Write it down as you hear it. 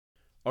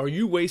Are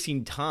you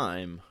wasting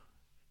time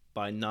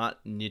by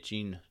not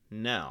niching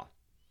now?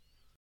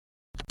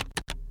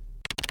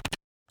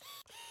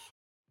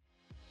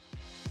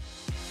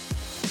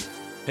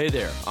 Hey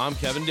there, I'm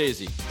Kevin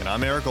Daisy. And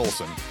I'm Eric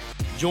Olson.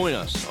 Join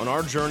us on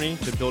our journey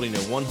to building a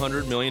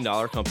 $100 million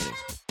company.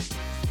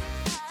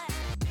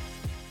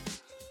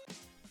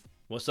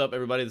 What's up,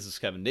 everybody? This is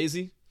Kevin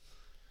Daisy.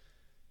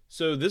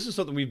 So this is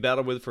something we've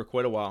battled with for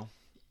quite a while,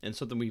 and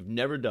something we've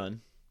never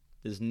done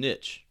is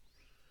niche.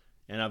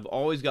 And I've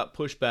always got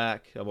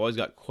pushback. I've always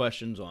got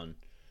questions on,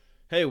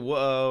 hey,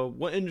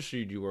 what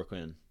industry do you work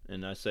in?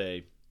 And I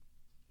say,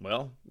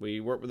 well,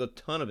 we work with a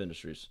ton of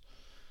industries.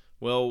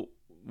 Well,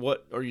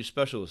 what are you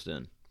specialist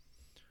in?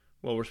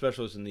 Well, we're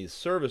specialists in these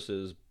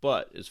services,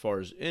 but as far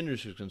as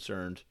industry is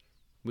concerned,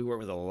 we work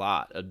with a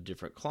lot of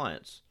different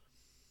clients.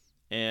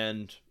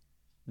 And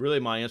really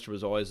my answer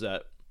was always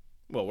that,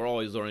 well, we're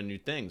always learning new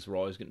things. We're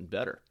always getting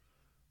better.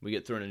 We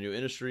get thrown in a new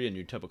industry, a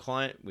new type of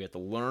client. We have to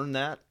learn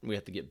that. We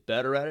have to get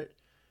better at it.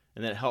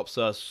 And that helps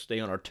us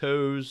stay on our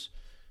toes.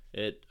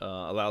 It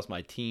allows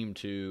my team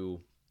to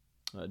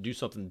do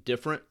something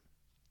different.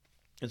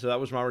 And so that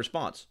was my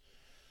response.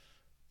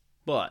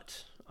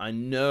 But I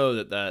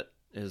know that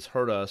has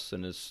hurt us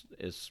and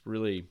is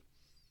really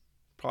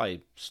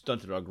probably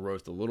stunted our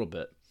growth a little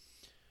bit.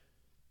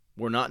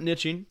 We're not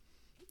niching.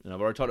 And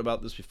I've already talked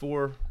about this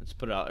before. It's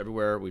put out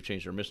everywhere. We've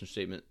changed our mission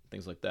statement,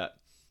 things like that.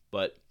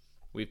 But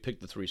we've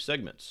picked the 3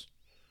 segments.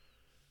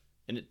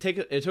 And it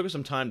took us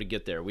some time to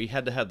get there. We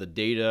had to have the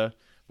data.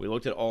 We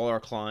looked at all our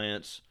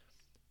clients.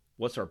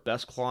 What's our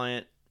best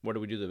client? Where do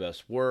we do the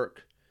best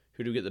work?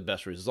 Who do we get the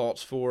best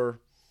results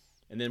for?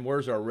 And then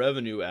where's our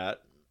revenue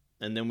at?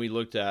 And then we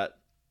looked at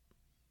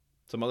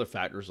some other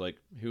factors like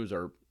who's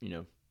our,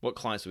 what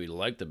clients do we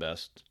like the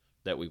best,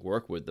 that we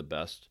work with the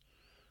best.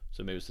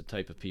 So maybe it's the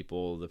type of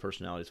people, the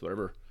personalities,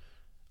 whatever.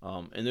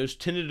 And those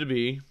tended to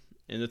be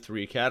in the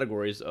 3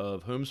 categories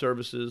of home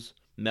services,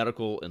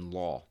 medical, and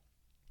law.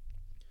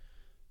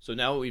 So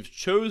now that we've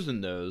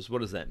chosen those, what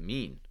does that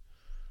mean?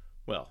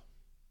 Well,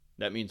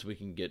 that means we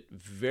can get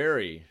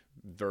very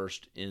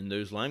versed in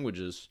those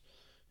languages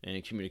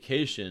and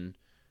communication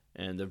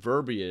and the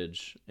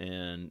verbiage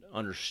and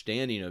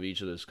understanding of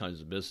each of those kinds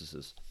of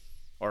businesses.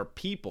 Our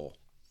people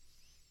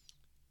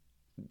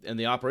and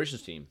the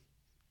operations team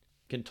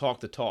can talk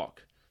the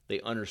talk.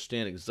 They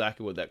understand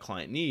exactly what that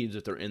client needs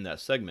if they're in that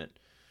segment.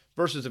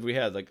 Versus if we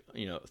had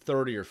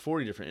 30 or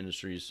 40 different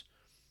industries,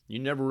 you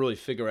never really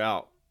figure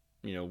out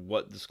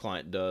what this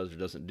client does or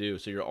doesn't do.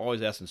 So you're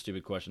always asking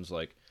stupid questions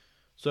like,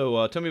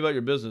 so tell me about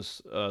your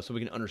business so we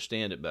can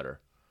understand it better.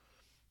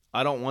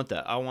 I don't want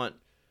that. I want,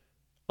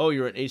 oh,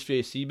 you're an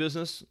HVAC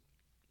business?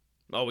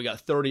 Oh, we got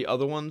 30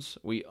 other ones.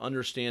 We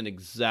understand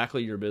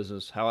exactly your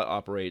business, how it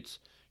operates,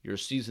 your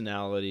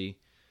seasonality,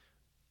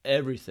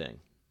 everything.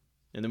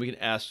 And then we can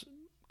ask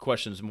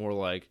questions more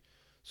like,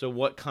 so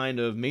what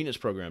kind of maintenance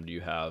program do you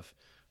have?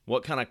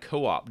 What kind of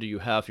co-op do you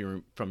have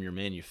from your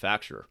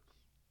manufacturer?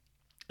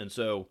 And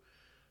so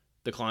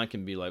the client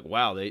can be like,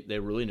 wow, they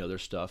really know their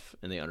stuff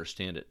and they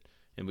understand it.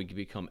 And we can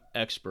become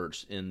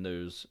experts in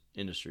those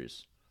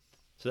industries.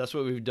 So that's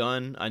what we've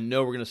done. I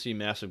know we're going to see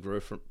massive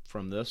growth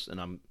from this, and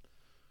I'm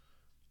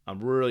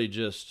really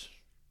just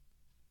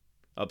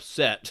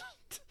upset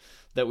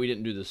that we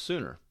didn't do this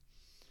sooner.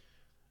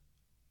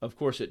 Of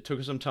course, it took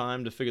us some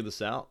time to figure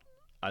this out.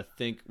 I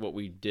think what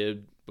we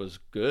did was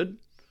good.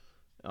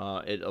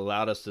 It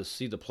allowed us to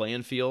see the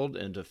playing field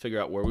and to figure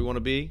out where we want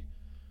to be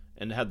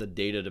and to have the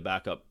data to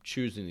back up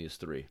choosing these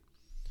 3.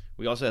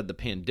 We also had the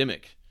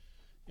pandemic,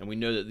 and we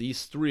know that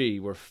these 3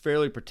 were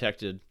fairly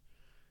protected.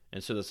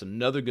 And so that's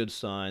another good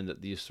sign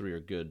that these 3 are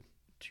good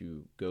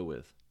to go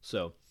with.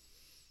 So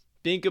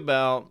think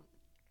about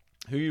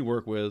who you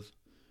work with.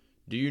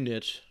 Do you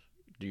niche?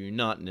 Do you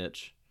not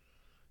niche?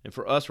 And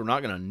for us, we're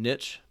not going to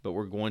niche, but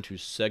we're going to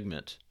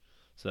segment.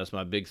 So that's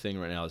my big thing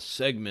right now is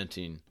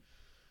segmenting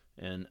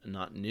and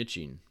not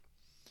niching.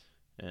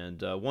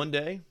 And one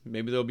day,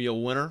 maybe there'll be a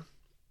winner.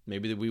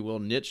 Maybe we will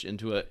niche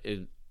into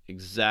an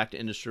exact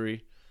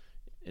industry,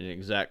 an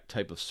exact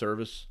type of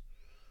service.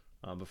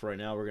 But for right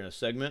now, we're going to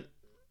segment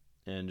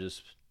and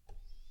just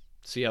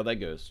see how that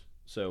goes.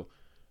 So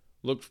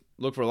look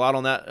for a lot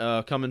on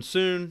that coming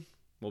soon.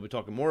 We'll be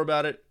talking more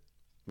about it.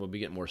 We'll be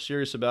getting more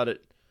serious about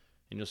it.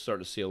 And you'll start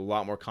to see a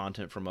lot more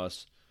content from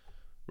us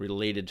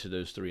related to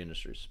those 3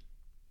 industries.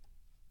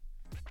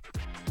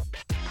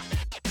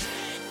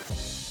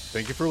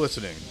 Thank you for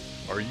listening.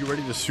 Are you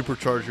ready to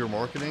supercharge your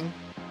marketing?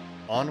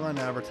 Online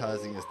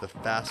advertising is the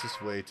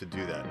fastest way to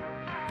do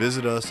that.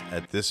 Visit us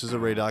at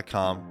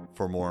thisisarray.com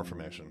for more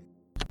information.